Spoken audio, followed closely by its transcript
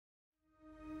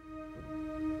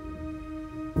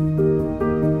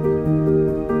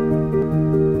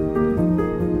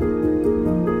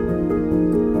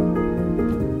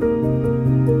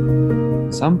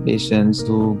Some patients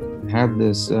who have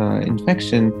this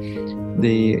infection,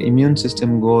 the immune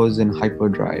system goes in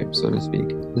hyperdrive, so to speak.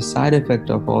 The side effect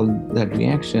of all that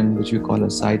reaction, which we call a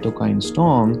cytokine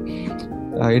storm,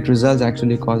 it results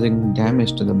actually causing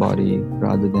damage to the body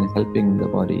rather than helping the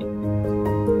body.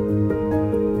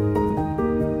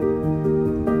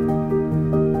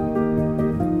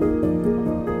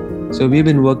 So we've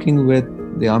been working with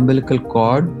the umbilical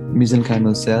cord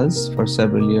mesenchymal cells for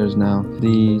several years now.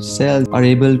 The cells are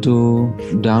able to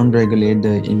downregulate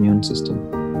the immune system.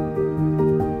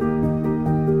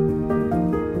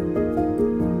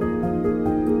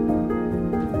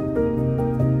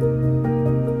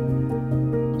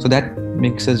 So that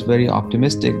makes us very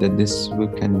optimistic that this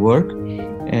can work,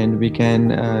 and we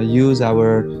can use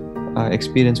our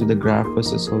experience with the graft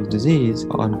versus host disease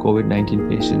on COVID-19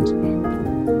 patients.